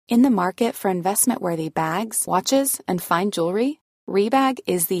In the market for investment-worthy bags, watches, and fine jewelry, Rebag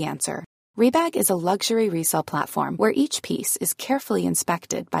is the answer. Rebag is a luxury resale platform where each piece is carefully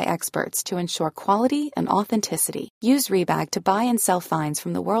inspected by experts to ensure quality and authenticity. Use Rebag to buy and sell finds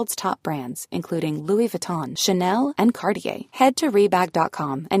from the world's top brands, including Louis Vuitton, Chanel, and Cartier. Head to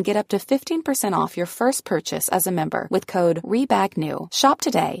Rebag.com and get up to 15% off your first purchase as a member with code REBAGNEW. Shop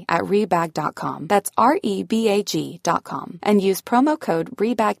today at Rebag.com. That's REBAG.com. And use promo code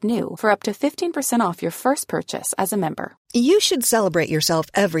REBAGNEW for up to 15% off your first purchase as a member. You should celebrate yourself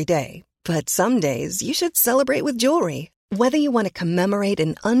every day. But some days, you should celebrate with jewelry. Whether you want to commemorate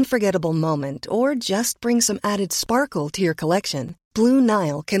an unforgettable moment or just bring some added sparkle to your collection, Blue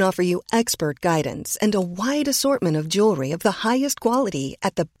Nile can offer you expert guidance and a wide assortment of jewelry of the highest quality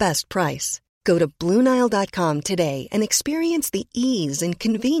at the best price. Go to BlueNile.com today and experience the ease and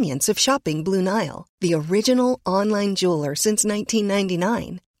convenience of shopping Blue Nile, the original online jeweler since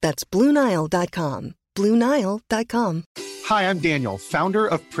 1999. That's BlueNile.com. BlueNile.com. Hi, I'm Daniel, founder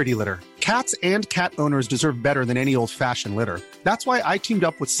of Pretty Litter. Cats and cat owners deserve better than any old-fashioned litter. That's why I teamed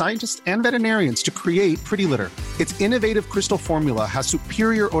up with scientists and veterinarians to create Pretty Litter. Its innovative crystal formula has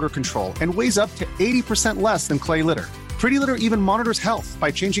superior odor control and weighs up to 80% less than clay litter. Pretty Litter even monitors health by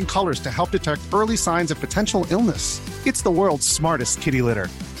changing colors to help detect early signs of potential illness. It's the world's smartest kitty litter.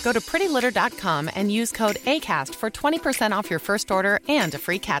 Go to prettylitter.com and use code ACAST for 20% off your first order and a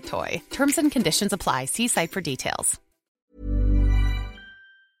free cat toy. Terms and conditions apply. See site for details.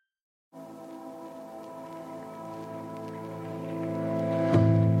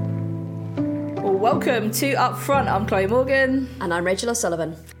 Welcome to Up Front. I'm Chloe Morgan. And I'm Rachel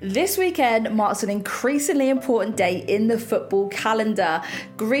O'Sullivan. This weekend marks an increasingly important day in the football calendar.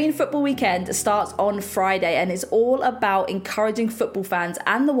 Green Football Weekend starts on Friday and it's all about encouraging football fans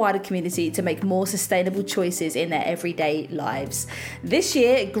and the wider community to make more sustainable choices in their everyday lives. This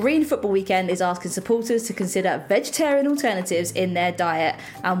year, Green Football Weekend is asking supporters to consider vegetarian alternatives in their diet,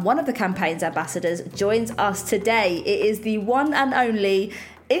 and one of the campaign's ambassadors joins us today. It is the one and only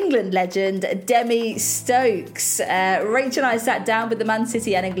England legend Demi Stokes. Rachel and I sat down with the Man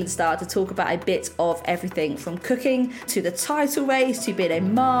City and England star to talk about a bit of everything from cooking to the title race to being a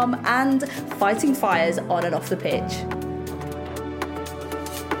mum and fighting fires on and off the pitch.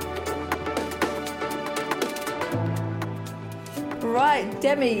 Right,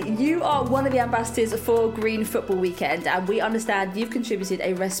 Demi, you are one of the ambassadors for Green Football Weekend, and we understand you've contributed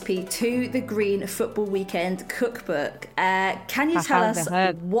a recipe to the Green Football Weekend cookbook. Can you tell us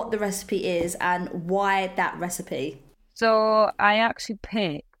what the recipe is and why that recipe? So I actually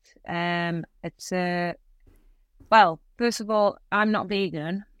picked, well, first of all, I'm not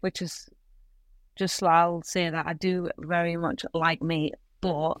vegan, which is just, I'll say that I do very much like meat,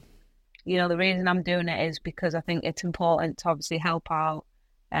 but you know, the reason I'm doing it is because I think it's important to obviously help out.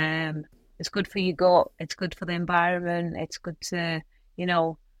 It's good for your gut. It's good for the environment. It's good to, you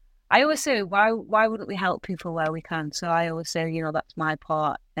know, I always say, why wouldn't we help people where we can? So I always say, you know, that's my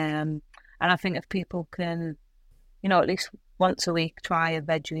part. And I think if people can, you know, at least once a week try a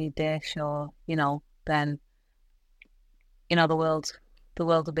veggie dish or, you know, then, you know, the world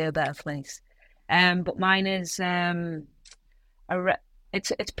will be a better place. But mine is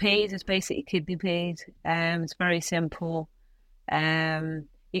It's peas. It's basically kidney peas. It's very simple.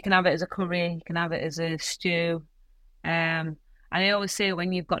 You can have it as a curry. You can have it as a stew. And I always say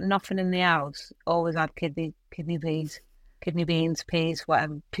when you've got nothing in the house, always add kidney peas, kidney beans, peas,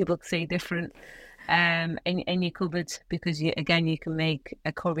 whatever. People say different. In your cupboards, because you can make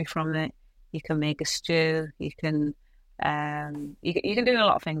a curry from it. You can make a stew. You can do a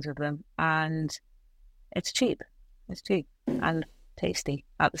lot of things with them, and it's cheap. It's cheap and tasty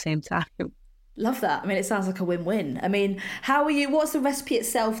at the same time. Love that. I mean, it sounds like a win-win. I mean, what's the recipe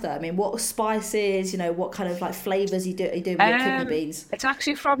itself though? I mean, what spices, you know, what kind of like flavours you do with your kidney beans? It's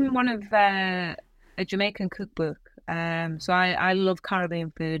actually from one of a Jamaican cookbook. So I love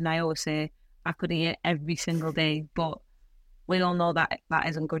Caribbean food, and I always say I could eat it every single day, but we all know that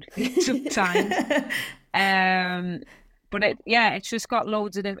isn't good for you sometimes. But it's just got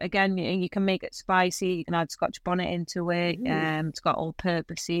loads of different, again, you can make it spicy, you can add Scotch bonnet into it, it's got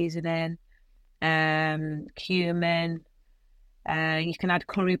all-purpose seasoning, cumin, you can add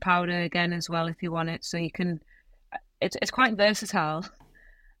curry powder again as well if you want it, so you can, it's quite versatile.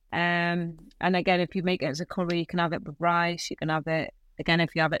 And again, if you make it as a curry, you can have it with rice, you can have it, again,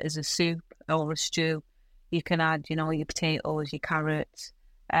 if you have it as a soup or a stew, you can add, you know, your potatoes, your carrots,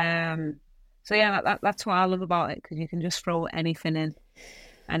 so yeah, that's what I love about it, because you can just throw anything in,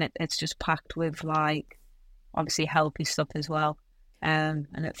 and it's just packed with, like, obviously healthy stuff as well, and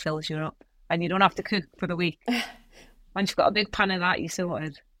it fills you up, and you don't have to cook for the week. Once you've got a big pan of that, you're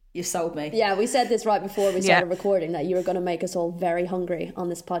sorted. You sold me. Yeah, we said this right before we started recording, that you were going to make us all very hungry on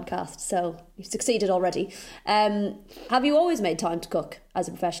this podcast. So you've succeeded already. Have you always made time to cook as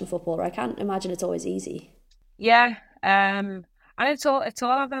a professional footballer? I can't imagine it's always easy. Yeah, and it's all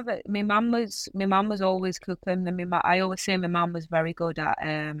I've ever. My mum was always cooking, and I always say my mum was very good at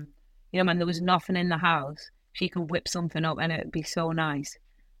when there was nothing in the house, she could whip something up and it'd be so nice.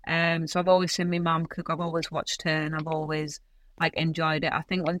 So I've always seen my mum cook. I've always watched her, and I've always enjoyed it. I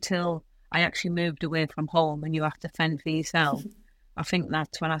think until I actually moved away from home and you have to fend for yourself, I think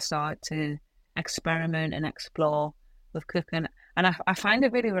that's when I started to experiment and explore with cooking. And I find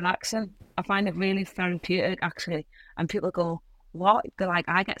it really relaxing. I find it really therapeutic, actually. And people go, what? They're like,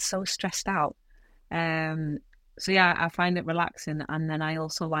 I get so stressed out. So yeah, I find it relaxing. And then I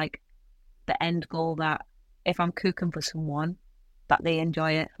also like the end goal that if I'm cooking for someone, that they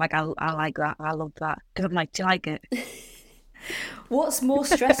enjoy it. I like that. I love that. Because I'm like, do you like it? What's more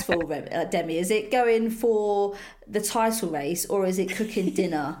stressful, Demi? Is it going for the title race, or is it cooking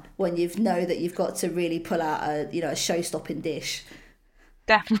dinner when you know that you've got to really pull out a show-stopping dish?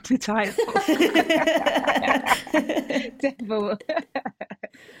 Definitely title. Definitely.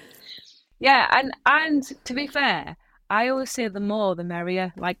 Yeah, and to be fair, I always say the more the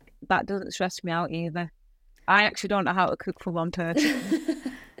merrier. That doesn't stress me out either. I actually don't know how to cook for one person.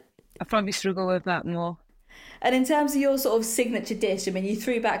 I probably struggle with that more. And in terms of your sort of signature dish, I mean, you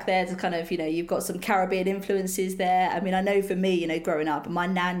threw back there to kind of, you've got some Caribbean influences there. I mean, I know for me, growing up, my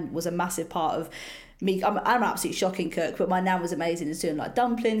nan was a massive part of me. I'm an absolute shocking cook, but my nan was amazing in doing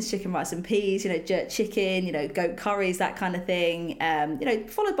dumplings, chicken, rice and peas, jerk chicken, goat curries, that kind of thing.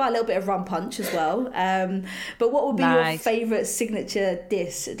 Followed by a little bit of rum punch as well. But what would be your favourite signature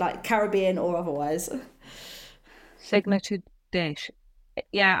dish, Caribbean or otherwise? Signature dish.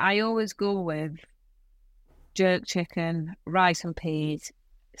 Yeah, I always go with jerk chicken, rice and peas,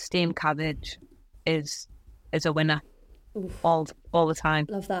 steamed cabbage is a winner. Oof. all the time.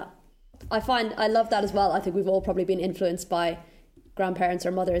 Love that. I love that as well. I think we've all probably been influenced by grandparents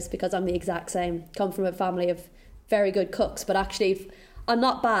or mothers, because I'm the exact same. Come from a family of very good cooks, but actually I'm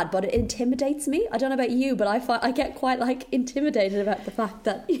not bad, but it intimidates me. I don't know about you, but I get quite intimidated about the fact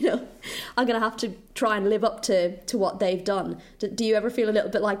that I'm gonna have to try and live up to what they've done. Do you ever feel a little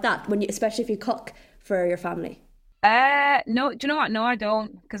bit like that especially if you cook for your family? No, do you know what? No, I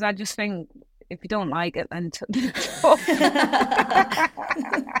don't, because I just think if you don't like it, then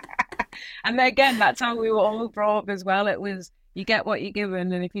and then again, that's how we were all brought up as well. It was, you get what you're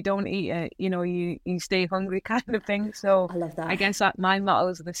given, and if you don't eat it, you stay hungry, kind of thing. So I love that. I guess that my motto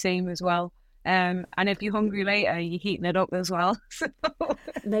is the same as well. And if you're hungry later, you're heating it up as well. So.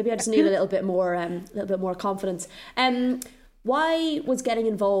 Maybe I just need a little bit more confidence. Why was getting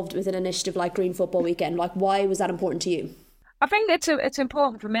involved with an initiative like Green Football Weekend? Why was that important to you? I think it's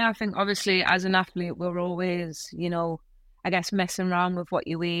important for me. I think obviously as an athlete, we're always, I guess, messing around with what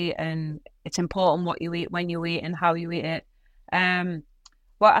you eat, and it's important what you eat, when you eat, and how you eat it. Well,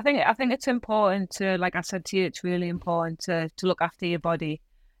 I think it's important to, like I said to you, it's really important to look after your body.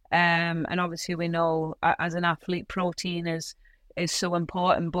 And obviously we know as an athlete, protein is so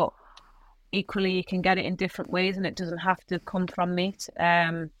important, but equally you can get it in different ways, and it doesn't have to come from meat.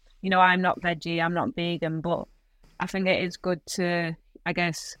 I'm not veggie, I'm not vegan, but I think it is good to, I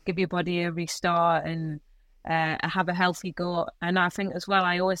guess, give your body a restart and have a healthy go. And I think as well,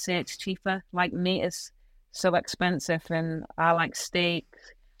 I always say it's cheaper. Meat is so expensive, and I like steak,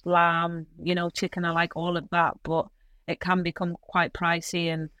 lamb, chicken, I like all of that, but it can become quite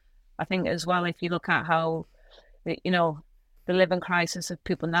pricey. And I think as well, if you look at how, the living crisis of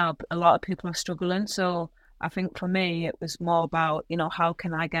people now, a lot of people are struggling. So I think for me, it was more about, how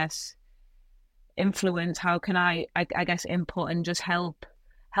can I guess influence, how can I guess input and just help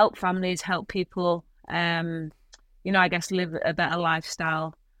families, help people, I guess live a better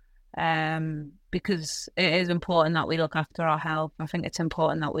lifestyle, because it is important that we look after our health. I think it's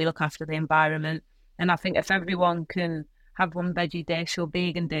important that we look after the environment. And I think if everyone can have one veggie dish or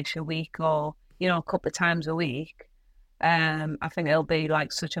vegan dish a week, or, a couple of times a week, I think it'll be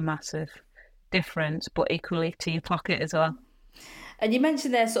such a massive difference, but equally to your pocket as well. And you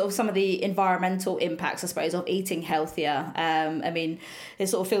mentioned there sort of some of the environmental impacts, I suppose, of eating healthier. I mean, it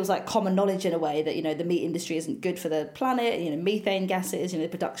sort of feels like common knowledge in a way that, the meat industry isn't good for the planet, methane gases,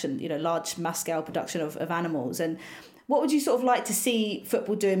 production, large mass scale production of animals. And what would you sort of like to see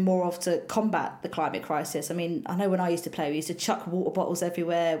football doing more of to combat the climate crisis? I mean, I know when I used to play, we used to chuck water bottles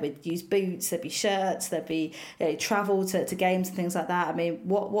everywhere. We'd use boots, there'd be shirts, there'd be travel to games and things like that. I mean,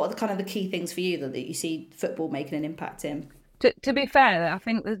 what are the kind of the key things for you that you see football making an impact in? To be fair, I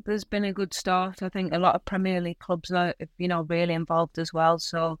think there's been a good start. I think a lot of Premier League clubs are, really involved as well.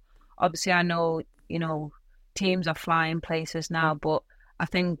 So obviously, I know, teams are flying places now, but I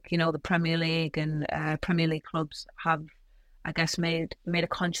think, the Premier League and Premier League clubs have, I guess, made a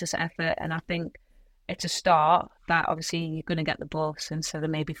conscious effort, and I think it's a start that obviously you're going to get the bus instead of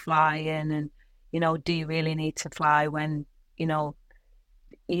maybe flying, and do you really need to fly when you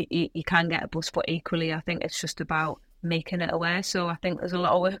can get a bus? But equally, I think it's just about making it aware. So I think there's a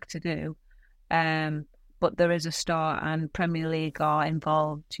lot of work to do, but there is a start, and Premier League are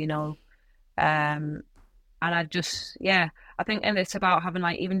involved, and I just, I think, and it's about having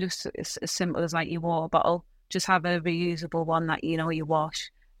like even just as simple as like your water bottle, just have a reusable one that you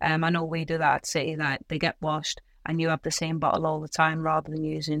wash. I know we do that at City, that they get washed and you have the same bottle all the time rather than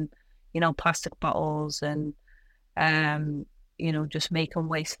using, plastic bottles and just make them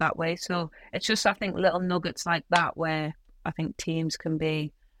waste that way. So it's just, I think, little nuggets like that where I think teams can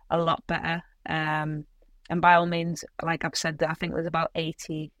be a lot better. And by all means, like I've said, that I think there's about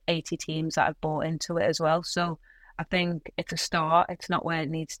 80 teams that have bought into it as well. So I think it's a start. It's not where it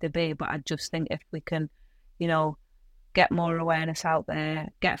needs to be, but I just think if we can, get more awareness out there,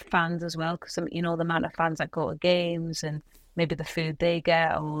 get fans as well, because the amount of fans that go to games and maybe the food they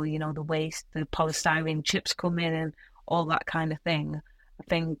get, or the waste, the polystyrene chips come in and all that kind of thing. I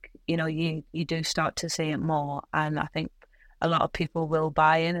think you do start to see it more, and I think a lot of people will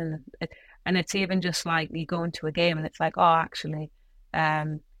buy in, and it's even just like you go into a game and it's like, oh, actually,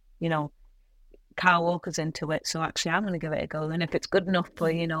 Kyle Walker's into it, so actually I'm going to give it a go. And if it's good enough for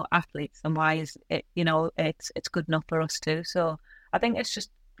athletes, then why is it it's good enough for us too? So I think it's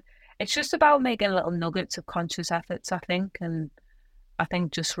just about making little nuggets of conscious efforts, I think, and I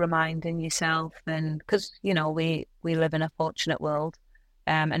think just reminding yourself, and because we live in a fortunate world,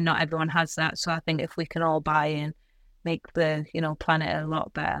 and not everyone has that. So I think if we can all buy in, make the planet a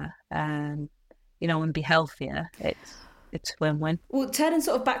lot better, and be healthier, it's win-win. Well, turning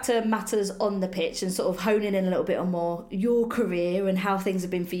sort of back to matters on the pitch and sort of honing in a little bit on more your career and how things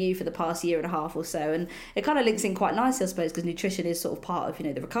have been for you for the past year and a half or so, and it kind of links in quite nicely, I suppose, because nutrition is sort of part of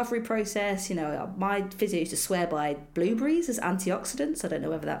the recovery process. My physio used to swear by blueberries as antioxidants. I don't know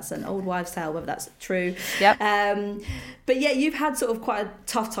whether that's an old wives' tale, whether that's true. Yep. But yeah, you've had sort of quite a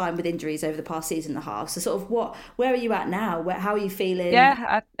tough time with injuries over the past season and a half. So sort of where are you at now? How are you feeling?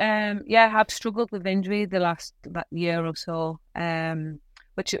 I've struggled with injury the last year or so,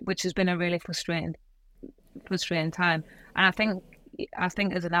 which has been a really frustrating time. And I think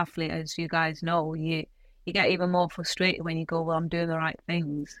as an athlete, as you guys know, you get even more frustrated when you go, well, I'm doing the right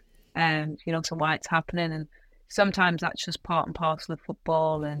things, so why it's happening. And sometimes that's just part and parcel of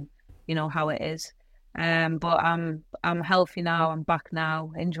football, and how it is. But I'm healthy now. I'm back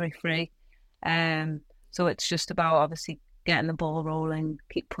now, injury free. So it's just about obviously getting the ball rolling,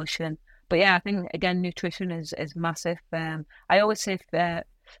 keep pushing. But yeah, I think again, nutrition is massive. I always say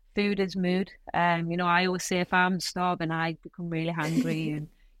food is mood. I always say if I'm starving, I become really hungry, and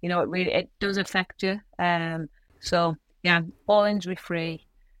it does affect you. So yeah, all injury free.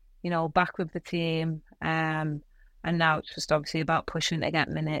 Back with the team. And now it's just obviously about pushing to get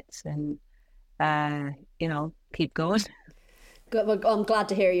minutes and keep going. Good. Well, I'm glad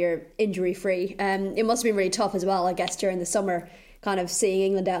to hear you're injury free. It must have been really tough as well, I guess, during the summer, kind of seeing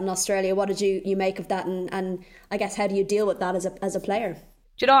England out in Australia. What did you make of that, and I guess how do you deal with that as a player?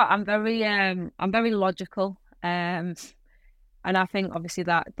 Do you know what? I'm very logical, and I think obviously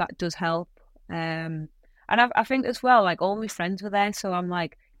that does help. And I think as well, like all my friends were there, so I'm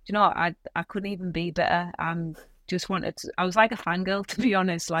like, do you know what? I couldn't even be better. I was like a fangirl, to be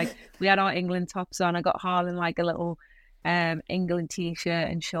honest. Like we had our England tops on. I got Harlan like a little England t-shirt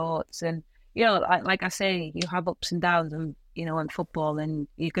and shorts, and like I say, you have ups and downs, and in football, and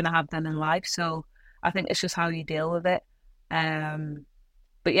you're gonna have them in life. So I think it's just how you deal with it.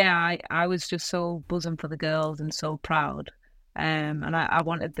 But yeah, I was just so buzzing for the girls and so proud, and I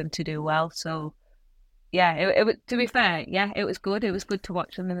wanted them to do well. So yeah, it to be fair, yeah, it was good. It was good to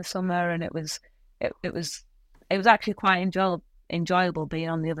watch them in the summer, and it was actually quite enjoyable being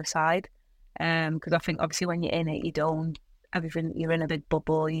on the other side. Because I think obviously when you're in it, you're in a big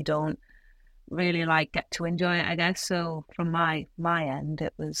bubble, you don't really like get to enjoy it, I guess. So from my end,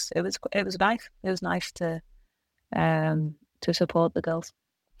 it was nice. It was nice to support the girls.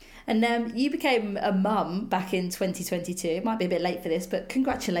 And you became a mum back in 2022. It might be a bit late for this, but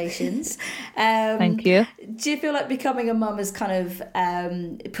congratulations. Thank you. Do you feel like becoming a mum has kind of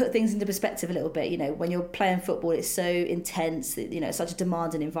put things into perspective a little bit? When you're playing football, it's so intense, it's such a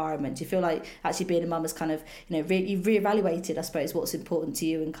demanding environment. Do you feel like actually being a mum has kind of, you've reevaluated, I suppose, what's important to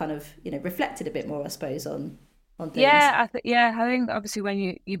you, and kind of, reflected a bit more, I suppose, on on things? Yeah, I think obviously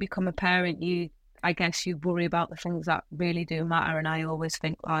when you become a parent, I guess you worry about the things that really do matter. And I always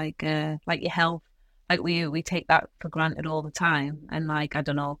think like your health, like we take that for granted all the time. And like, I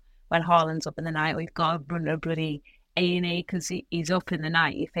don't know, when Harlan's up in the night, we've got to run a bloody A&E because he's up in the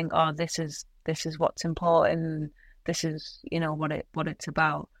night. You think, oh, this is what's important. This is, what it's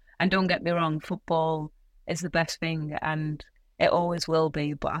about. And don't get me wrong, football is the best thing, and it always will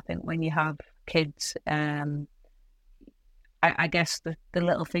be. But I think when you have kids, I guess the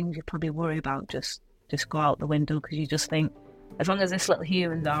little things you probably worry about just go out the window, because you just think, as long as this little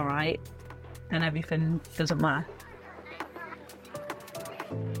human's all right, then everything doesn't matter.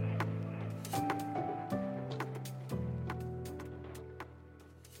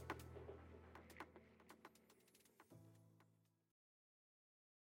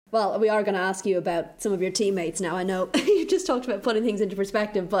 Well, we are going to ask you about some of your teammates now. I know you just talked about putting things into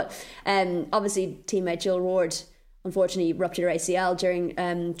perspective, but obviously teammate Jill Ward unfortunately ruptured her ACL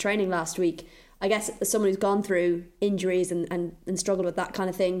during training last week. I guess as someone who's gone through injuries and struggled with that kind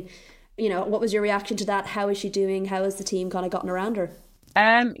of thing, what was your reaction to that? How is she doing? How has the team kind of gotten around her?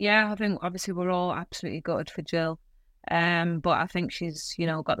 Yeah, I think obviously we're all absolutely gutted for Jill. But I think she's,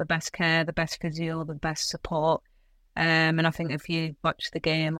 got the best care, the best physio, the best support. And I think if you watch the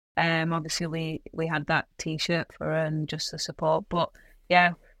game, obviously we had that T-shirt for her and just the support. But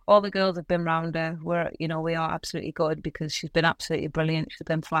yeah, all the girls have been round her. We are absolutely good, because she's been absolutely brilliant. She's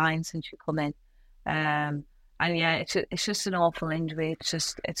been flying since she come in. And yeah, it's just an awful injury.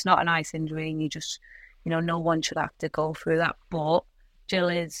 It's not a nice injury, and you just, no one should have to go through that. But Jill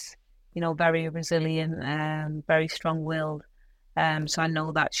is, very resilient, very strong-willed. So I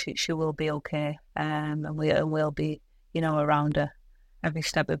know that she will be okay, and we'll be, around her every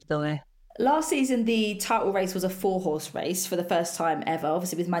step of the way. Last season, the title race was a 4-horse race for the first time ever,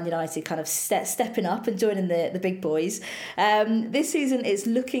 obviously with Man United kind of stepping up and joining the big boys. This season it's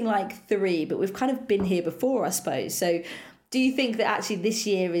looking like 3, but we've kind of been here before, I suppose. So do you think that actually this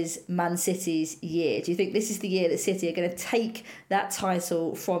year is Man City's year? Do you think this is the year that City are going to take that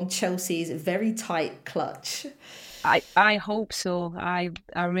title from Chelsea's very tight clutch? I hope so. I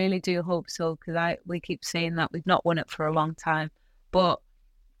really do hope so, because we keep saying that we've not won it for a long time. But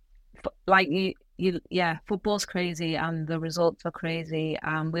like football's crazy and the results are crazy,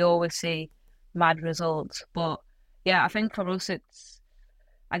 and we always see mad results. But yeah, I think for us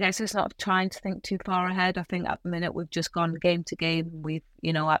I guess it's not trying to think too far ahead. I think at the minute we've just gone game to game. We've,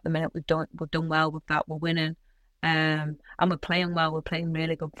 at the minute we've done well with that. We're winning, and we're playing well. We're playing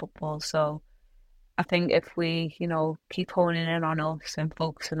really good football. So I think if we, keep honing in on us and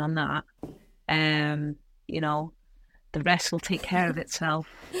focusing on that, the rest will take care of itself.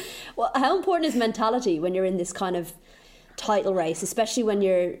 Well, how important is mentality when you're in this kind of title race, especially when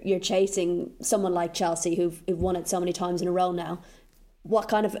you're chasing someone like Chelsea who've won it so many times in a row now? What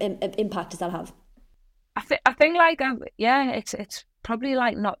kind of impact does that have? I think like it's probably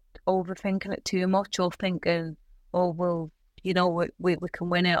like not overthinking it too much, or thinking, oh well, we can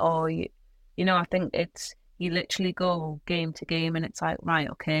win it, or I think it's, you literally go game to game, and it's like, right,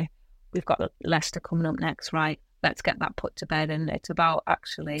 okay, we've got Leicester coming up next, right? Let's get that put to bed. And it's about,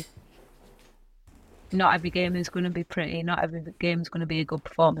 actually, not every game is going to be pretty, not every game is going to be a good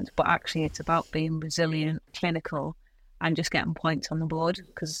performance, but actually it's about being resilient, clinical, and just getting points on the board.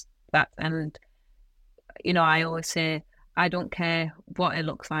 Because I always say, I don't care what it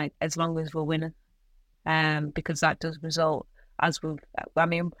looks like as long as we're winning, because that does result, I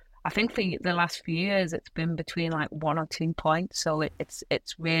think for the last few years it's been between like 1 or 2 points, so it's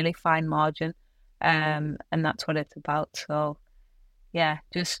really fine margin. And that's what it's about. So yeah,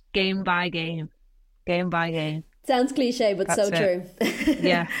 just game by game. Sounds cliche, but that's so true.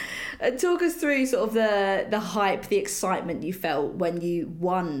 Yeah. Talk us through sort of the hype, the excitement you felt when you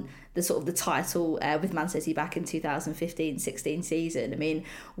won the title with Man City back in 2015-16 season. I mean,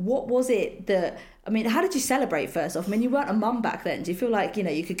 what was it how did you celebrate first off? I mean, you weren't a mum back then. Do you feel like,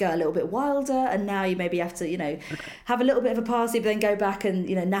 you could go a little bit wilder, and now you maybe have to, have a little bit of a party, but then go back and,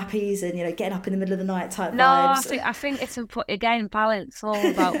 nappies and, getting up in the middle of the night type vibes? I think it's important, again, balance, all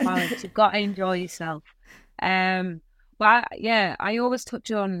about balance. You've got to enjoy yourself. But I always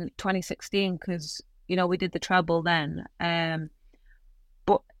touch on 2016 because, we did the treble then.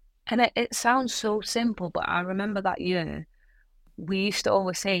 And it sounds so simple, but I remember that year we used to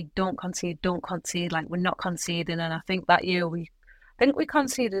always say, don't concede, like we're not conceding. And I think that year we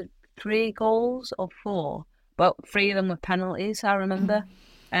conceded 3 goals or 4, but 3 of them were penalties, I remember.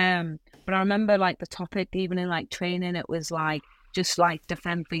 But I remember like the topic, even in like training, it was like, just like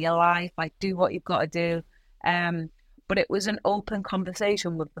defend for your life, like do what you've got to do. But it was an open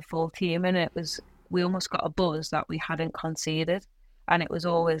conversation with the full team, and it was we almost got a buzz that we hadn't conceded. And it was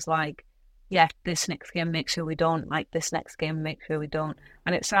always like, yeah, this next game, make sure we don't. Like, this next game, make sure we don't.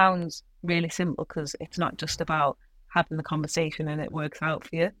 And it sounds really simple because it's not just about having the conversation and it works out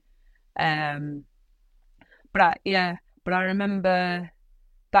for you. But I remember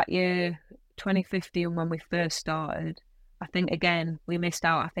that year, 2015, when we first started, I think, again, we missed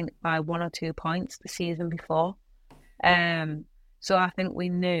out, I think, by 1 or 2 points the season before. So I think we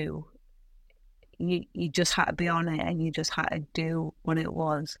knew you just had to be on it and you just had to do what it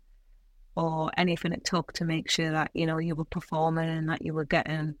was or anything it took to make sure that, you know, you were performing and that you were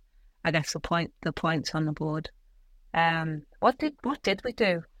getting, I guess, the points on the board. What did we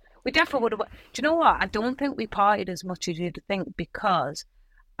do? We definitely would have. Do you know what? I don't think we partied as much as you'd think because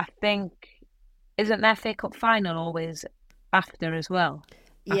I think, isn't the FA Cup final always after as well?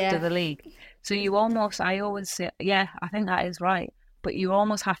 After the league. So you almost, I always say, yeah, I think that is right. But you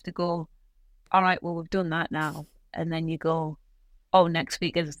almost have to go, all right, well, we've done that now. And then you go, oh, next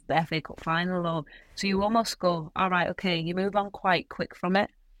week is the FA Cup final. Or so you almost go, all right, okay, you move on quite quick from it.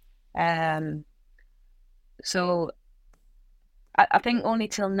 So I think only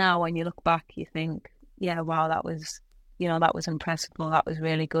till now, when you look back, you think, yeah, wow, that was impressive. Or that was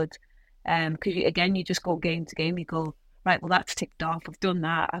really good. Because you just go game to game. You go, right, well, that's ticked off. I've done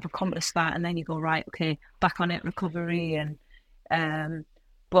that. I've accomplished that. And then you go, right, okay, back on it, recovery. And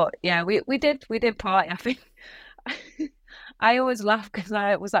but yeah, we did party. I think I always laugh because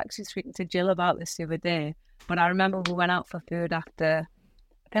I was actually speaking to Jill about this the other day. But I remember we went out for food after,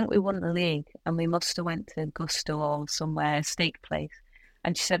 I think we won the league, and we must have went to Gusto or somewhere, steak place.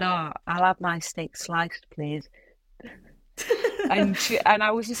 And she said, "Oh, I'll have my steak sliced, please." and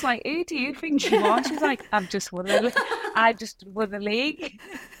I was just like, "Who do you think you are?" She's like, "I just won the league."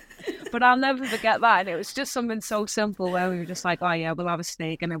 But I'll never forget that. And it was just something so simple where we were just like, "Oh yeah, we'll have a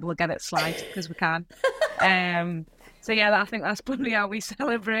steak and then we'll get it sliced because we can." So yeah, I think that's probably how we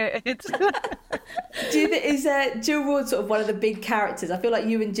celebrated. Do you think, is Jill Ward sort of one of the big characters? I feel like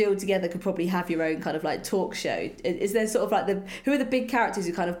you and Jill together could probably have your own kind of like talk show. Is there sort of like who are the big characters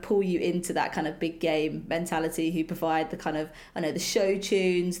who kind of pull you into that kind of big game mentality, who provide the kind of, I know, the show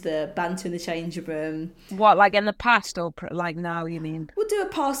tunes, the banter in the changing room? What, like in the past or like now, you mean? We'll do a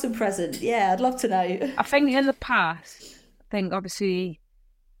past and present. Yeah, I'd love to know. I think in the past, I think obviously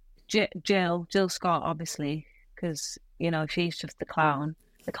Jill Scott, obviously, because, you know, she's just the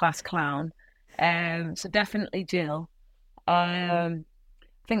class clown. So definitely Jill. I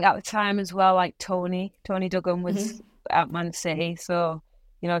think at the time as well, like Tony Duggan was at Man City, so,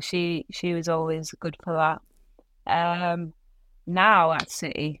 you know, she was always good for that. Now at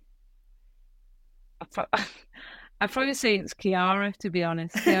City, I'd probably say it's Kiara, to be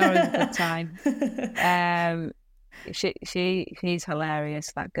honest. Kiara's a good time. She's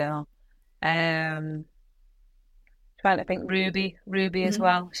hilarious, that girl. Trying to think, Ruby as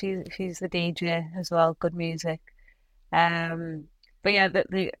well. She's the DJ as well. Good music. But yeah,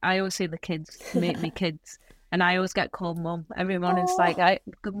 I always see the kids make me kids, and I always get called mum. Every morning's like,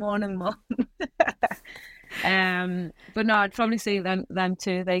 "Good morning, mum." But no, I'd probably say them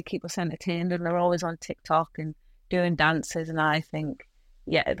too. They keep us entertained, and they're always on TikTok and doing dances. And I think,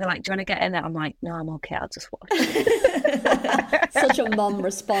 yeah, they're like, "Do you want to get in it?" I'm like, "No, I'm okay. I'll just watch." Such a mum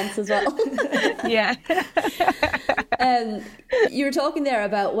response as well. Yeah. You were talking there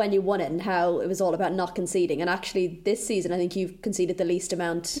about when you won it and how it was all about not conceding. And actually, this season, I think you've conceded the least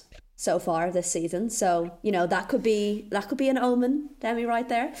amount so far this season. So, you know, that could be an omen, Demi, right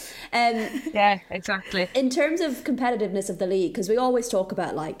there. Yeah, exactly. In terms of competitiveness of the league, because we always talk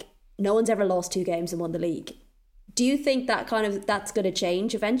about, like, no one's ever lost 2 games and won the league. Do you think that's going to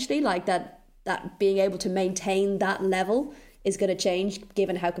change eventually? Like that being able to maintain that level is going to change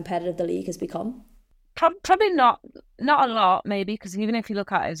given how competitive the league has become? Probably not a lot, maybe, because even if you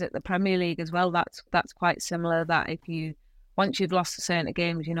look at it at the Premier League as well, that's quite similar. That once you've lost a certain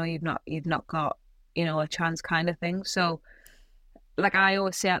games, you know, you've not got, you know, a chance, kind of thing. So, like I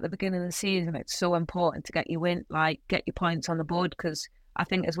always say at the beginning of the season, it's so important to get your points on the board, because I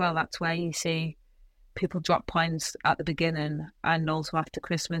think as well that's where you see people drop points at the beginning and also after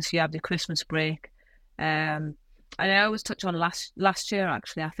Christmas. You have the Christmas break, and I always touch on last year.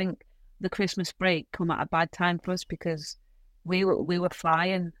 Actually, I think the Christmas break come at a bad time for us because we were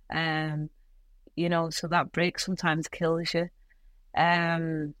flying, you know, so that break sometimes kills you.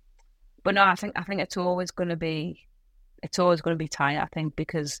 But no, I think it's always going to be tight. I think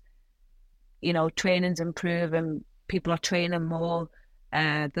because, you know, training's improving, people are training more.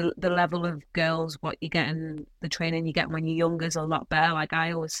 The level of girls, what you get in the training you get when you're younger is a lot better. Like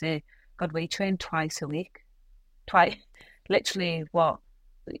I always say, God, we train twice a week, literally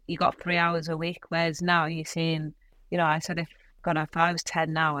you got 3 hours a week, whereas now you're seeing, I said if I was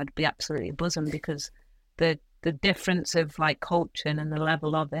 10 now, I'd be absolutely buzzing, because the difference of like coaching and the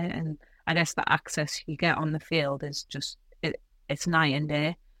level of it, and I guess the access you get on the field is just it's night and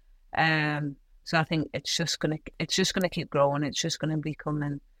day. So I think it's just gonna keep growing. It's just gonna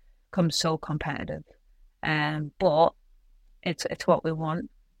become so competitive. But it's what we want.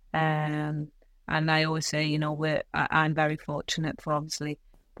 And I always say, I'm very fortunate for obviously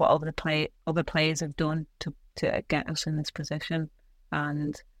what other players have done to get us in this position,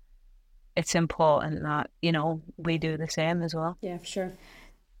 and it's important that we do the same as well. Yeah, for sure.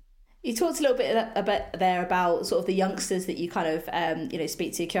 You talked a little bit about sort of the youngsters that you kind of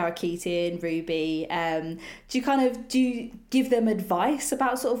speak to, Kiara Keating, Ruby. Do you give them advice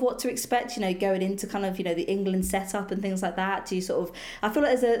about sort of what to expect, going into kind of the England setup and things like that? Do you sort of, I feel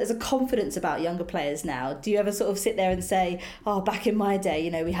like there's a confidence about younger players now. Do you ever sort of sit there and say, oh, back in my day,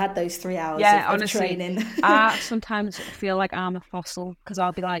 we had those 3 hours of honestly, training? I sometimes feel like I'm a fossil, because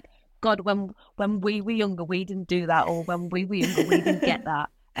I'll be like, God, when we were younger, we didn't do that, or when we were younger, we didn't get that.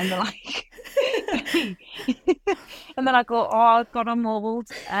 And they're like, and then I go, oh God, I'm old.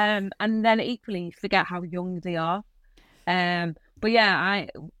 And then equally you forget how young they are. But yeah,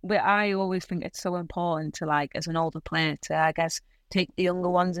 I always think it's so important to, like, as an older player, to, I guess, take the younger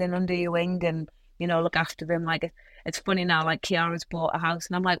ones in under your wing and, look after them. Like, it's funny now, like Kiara's bought a house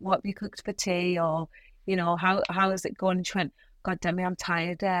and I'm like, what have you cooked for tea? Or, how is it going? And she went, God, Demi, I'm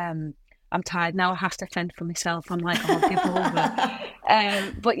tired. I'm tired now. I have to fend for myself. I'm like, oh, give over.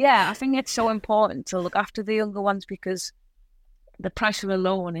 But yeah, I think it's so important to look after the younger ones, because the pressure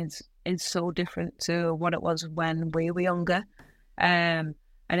alone is so different to what it was when we were younger. And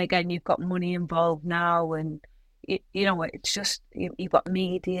again, you've got money involved now, and it's just you've got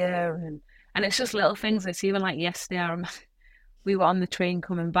media, and it's just little things. It's even like yesterday, we were on the train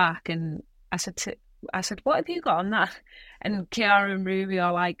coming back, and I said, what have you got on that? And Kiara and Ruby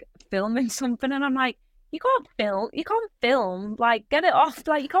are like filming something, and I'm like, you can't film, like, get it off,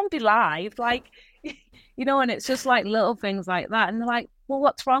 like, you can't be live, like, and it's just like little things like that. And they're like, well,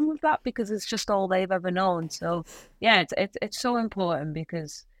 what's wrong with that? Because it's just all they've ever known. So yeah, it's so important,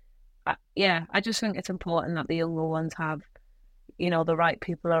 because I just think it's important that the younger ones have, the right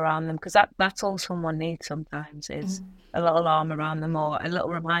people around them, because that's all someone needs sometimes, is a little arm around them, or a little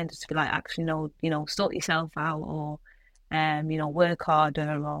reminder to be like, actually, no, sort yourself out, or work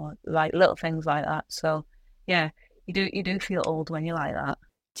harder, or like little things like that. So yeah, you do feel old when you're like that.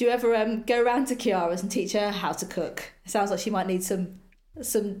 Do you ever go around to Kiara's and teach her how to cook? It sounds like she might need some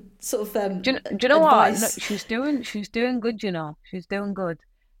sort of do you know advice. What? No, she's doing good. She's doing good.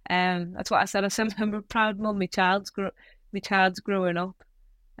 That's what I said. I said, I'm a proud mum. My child's growing up.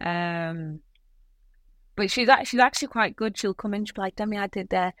 But she's actually quite good. She'll come in, she'll be like, Demi, I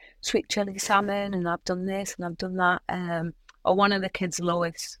did sweet chili salmon, and I've done this and I've done that. Or one of the kids,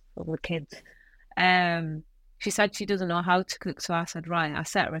 Lois, or the kids, she said she doesn't know how to cook. So I said, right, I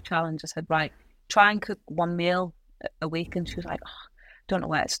set her a challenge. I said, right, try and cook one meal a week. And she was like, oh, don't know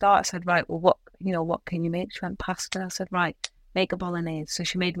where to start. I said, right, well, what can you make? She went, pasta. I said, right, make a bolognese. So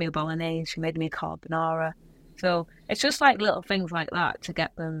she made me a bolognese. She made me a carbonara. So it's just like little things like that to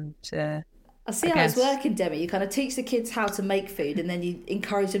get them to... I see how it's working, Demi. You kind of teach the kids how to make food, and then you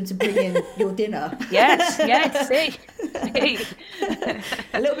encourage them to bring in your dinner. Yes, see.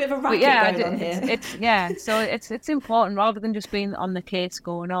 A little bit of a racket going on here. So it's important, rather than just being on the case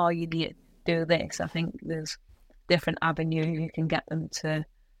going, oh, you need to do this. I think there's different avenues you can get them to,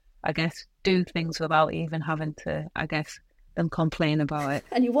 I guess, do things without even having to, I guess, them complain about it.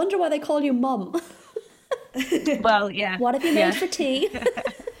 And you wonder why they call you mum. Well, yeah. What have you made for tea?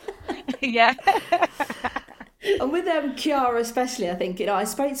 Yeah. And with Kiara especially, I think, I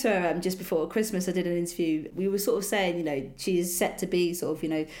spoke to her just before Christmas. I did an interview. We were sort of saying, she is set to be sort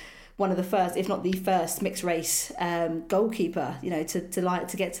of, one of the first, if not the first, mixed race goalkeeper,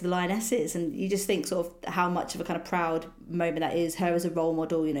 to get to the Lionesses. And you just think sort of how much of a kind of proud moment that is, her as a role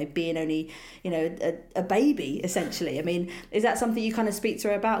model, being only, a baby, essentially. I mean, is that something you kind of speak to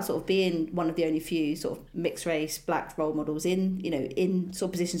her about, sort of being one of the only few sort of mixed race black role models in sort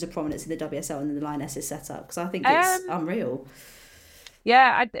of positions of prominence in the WSL and in the Lionesses setup? Because I think it's unreal.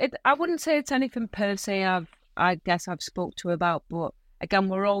 Yeah, I wouldn't say it's anything per se I guess I've spoke to her about, but again,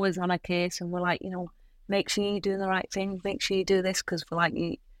 we're always on a case, and we're like, make sure you're doing the right thing, make sure you do this, because we're like,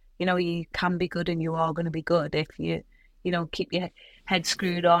 you can be good, and you are going to be good if you, keep your head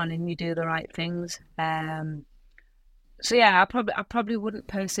screwed on and you do the right things. So yeah, I probably wouldn't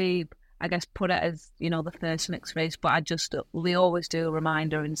per se, I guess, put it as, the first mixed race, but we always do a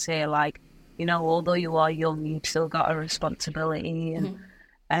reminder and say, like, although you are young, you've still got a responsibility, and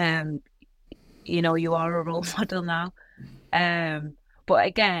You are a role model now. But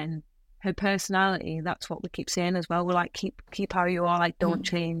again, her personality, that's what we keep saying as well. We're like, keep how you are, like, don't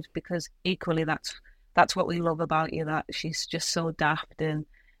change, because equally that's what we love about you, that she's just so daft and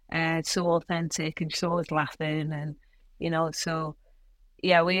so authentic, and she's always laughing, and so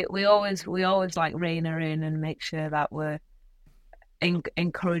yeah, we always like rein her in and make sure that we're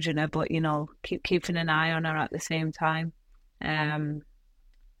encouraging her, but keeping an eye on her at the same time.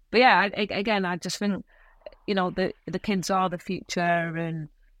 But yeah, I just think the kids are the future, and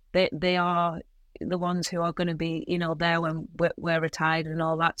they are the ones who are going to be there when we're retired and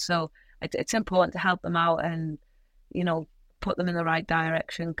all that. So it's important to help them out and put them in the right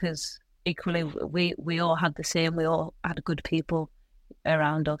direction, because equally we all had the same. We all had good people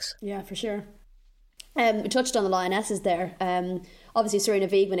around us. Yeah, for sure. We touched on the Lionesses there. Obviously, Serena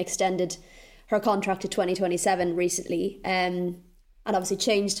Wiegmann extended her contract to 2027 recently, and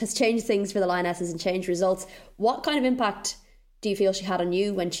obviously has changed things for the Lionesses and changed results. What kind of impact do you feel she had on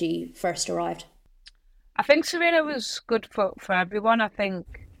you when she first arrived? I think Serena was good for everyone. I think,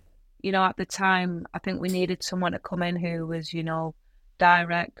 at the time, I think we needed someone to come in who was,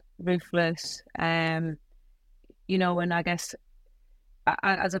 direct, ruthless, and I guess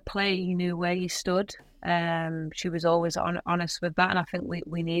as a player, you knew where you stood. She was always honest with that, and I think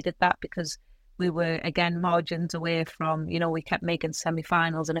we needed that, because we were, again, margins away from, we kept making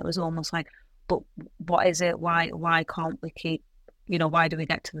semi-finals, and it was almost like, but what is it? Why can't we keep, why do we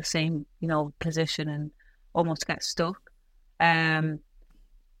get to the same, position and almost get stuck?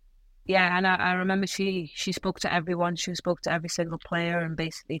 Yeah, and I remember she spoke to everyone. She spoke to every single player and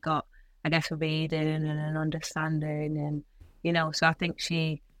basically got, I guess, a reading and an understanding, and so I think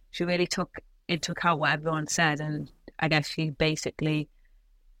she really took into account what everyone said, and I guess she basically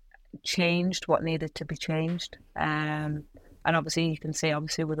changed what needed to be changed. And obviously you can see,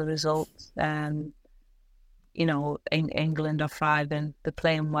 with the results, England are thriving, they're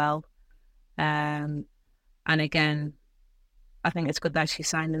playing well, and again, I think it's good that she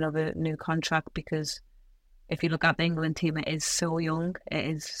signed another new contract, because if you look at the England team, it is so young. It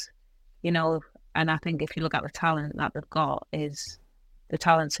is, and I think if you look at the talent that they've got, the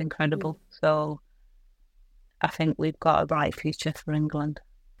talent's incredible. So I think we've got a bright future for England.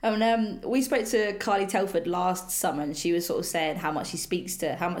 We spoke to Carly Telford last summer, and she was sort of saying how much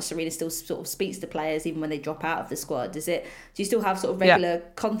Serena still sort of speaks to players even when they drop out of the squad. Do you still have sort of regular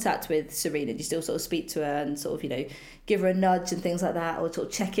contact with Serena? Do you still sort of speak to her and sort of, give her a nudge and things like that, or sort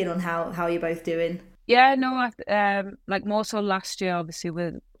of check in on how you're both doing? Yeah, no, like more so last year, obviously,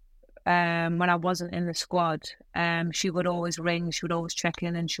 with when I wasn't in the squad, she would always ring, she would always check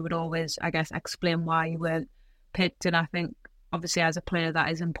in, and she would always, I guess, explain why you weren't picked. And I think, obviously, as a player, that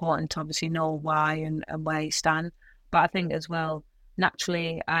is important to obviously know why and where you stand. But I think as well,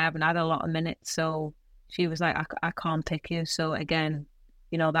 naturally, I haven't had a lot of minutes, so she was like, I can't pick you. So again,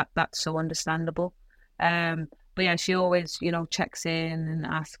 that's so understandable. But yeah, she always, checks in and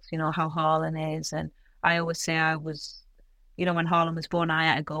asks, how Haaland is. And I always say I was, when Haaland was born, I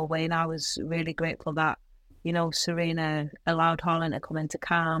had to go away, and I was really grateful that, Serena allowed Haaland to come into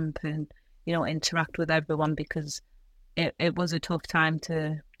camp and, interact with everyone, because it was a tough time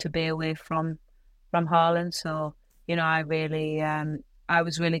to be away from Haaland. So, I really, I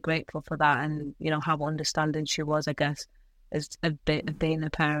was really grateful for that, and, how understanding she was, I guess, as a bit of being a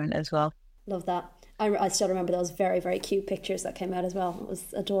parent as well. Love that. I still remember those very, very cute pictures that came out as well. It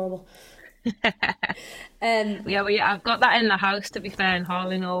was adorable. I've got that in the house, to be fair, and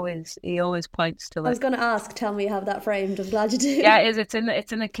Haaland always points to it. I was going to ask, tell me you have that framed. I'm glad you do. Yeah, it is. It's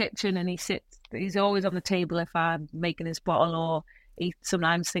in the kitchen, and he's always on the table if I'm making his bottle, or he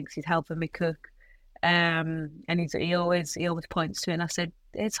sometimes thinks he's helping me cook. And he always points to it, and I said,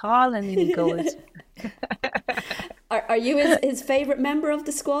 it's Haaland, and he goes. Are you his favourite member of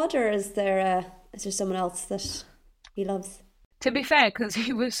the squad, or is there someone else that he loves? To be fair, because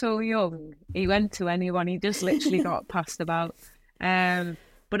he was so young, he went to anyone. He just literally got passed about.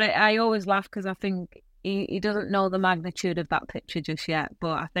 But I always laugh, because I think he doesn't know the magnitude of that picture just yet.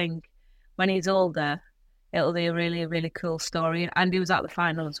 But I think when he's older, it'll be a really, really cool story. And he was at the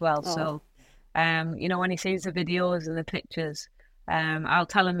final as well. Oh. So, when he sees the videos and the pictures, I'll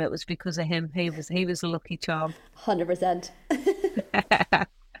tell him it was because of him. He was a lucky charm. 100%.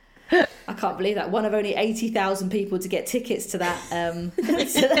 I can't believe that. One of only 80,000 people to get tickets to that,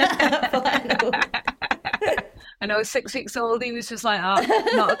 final. I know, 6 weeks old, he was just like,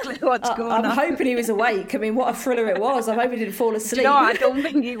 not a clue what's going on. I'm hoping he was awake. I mean, what a thriller it was. I'm hoping he didn't fall asleep. No, I don't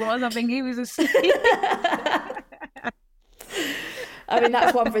think he was. I think he was asleep. I mean,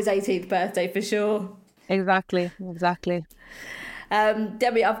 that's one for his 18th birthday for sure. Exactly.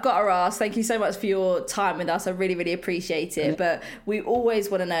 Demi, I've got to ask, thank you so much for your time with us. I really, really appreciate it. But we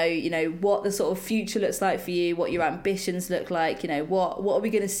always want to know, you know, what the sort of future looks like for you, what your ambitions look like, you know, what are we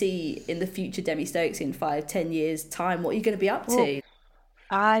going to see in the future Demi Stokes in 5-10 years time? What are you going to be up to?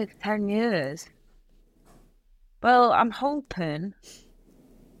 5-10 years. Well, I'm hoping.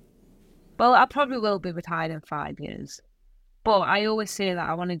 Well, I probably will be retired in 5 years. But I always say that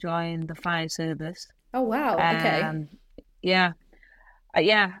I want to join the fire service. Oh, wow. Okay. Yeah.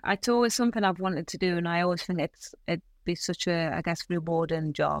 It's always something I've wanted to do, and I always think it'd be such a, I guess,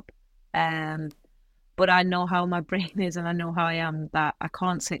 rewarding job. But I know how my brain is, and I know how I am, that I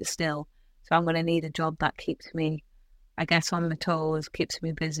can't sit still. So I'm going to need a job that keeps me, I guess, on my toes, keeps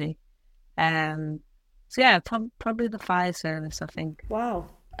me busy. So yeah, probably the fire service, I think. Wow.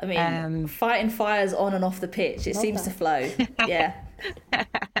 I mean, fighting fires on and off the pitch, it seems to flow. Yeah.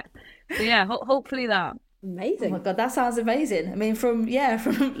 So yeah, hopefully that. Amazing. Oh my God, that sounds amazing. I mean, from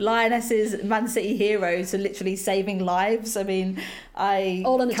Lionesses, Man City hero to literally saving lives. I mean, I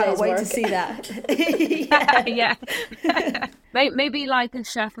can't wait to see that. Yeah. Maybe like a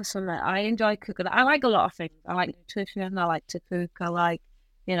chef or something. I enjoy cooking. I like a lot of things. I like nutrition. I like to cook. I like,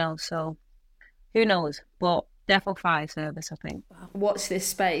 you know, so who knows? But definitely fire service, I think. Watch this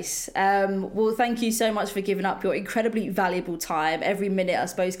space. Well, thank you so much for giving up your incredibly valuable time. Every minute, I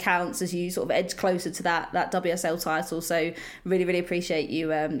suppose, counts as you sort of edge closer to that WSL title. So really, really appreciate you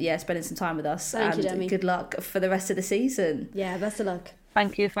spending some time with us. Thank you, Demi. Good luck for the rest of the season. Yeah, best of luck.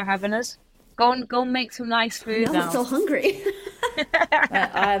 Thank you for having us. Go and make some nice food now. I'm so hungry.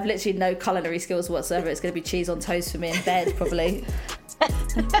 I have literally no culinary skills whatsoever. It's going to be cheese on toast for me in bed, probably.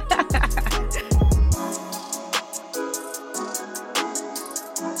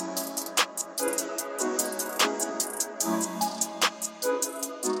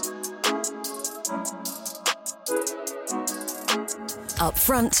 Up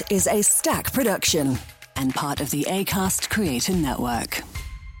Front is a Stack production and part of the Acast Creator Network.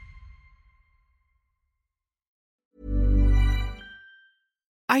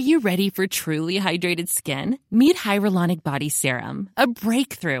 Are you ready for truly hydrated skin? Meet Hyaluronic Body Serum, a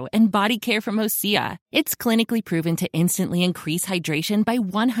breakthrough in body care from Osea. It's clinically proven to instantly increase hydration by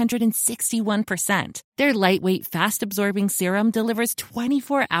 161%. Their lightweight, fast-absorbing serum delivers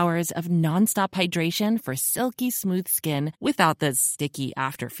 24 hours of nonstop hydration for silky smooth skin without the sticky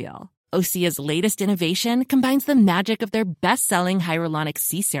afterfeel. Osea's latest innovation combines the magic of their best-selling Hyaluronic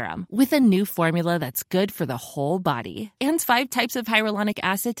Sea Serum with a new formula that's good for the whole body and 5 types of hyaluronic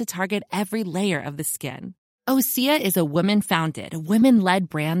acid to target every layer of the skin. Osea is a women-founded, women-led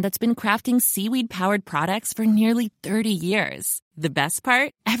brand that's been crafting seaweed-powered products for nearly 30 years. The best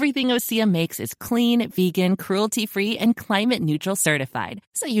part? Everything Osea makes is clean, vegan, cruelty-free, and climate-neutral certified,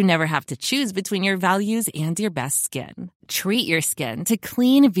 so you never have to choose between your values and your best skin. Treat your skin to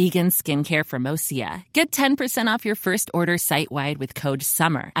clean, vegan skincare from Osea. Get 10% off your first order site-wide with code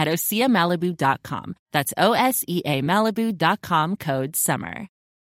SUMMER at OseaMalibu.com. That's OSEAMalibu.com, code SUMMER.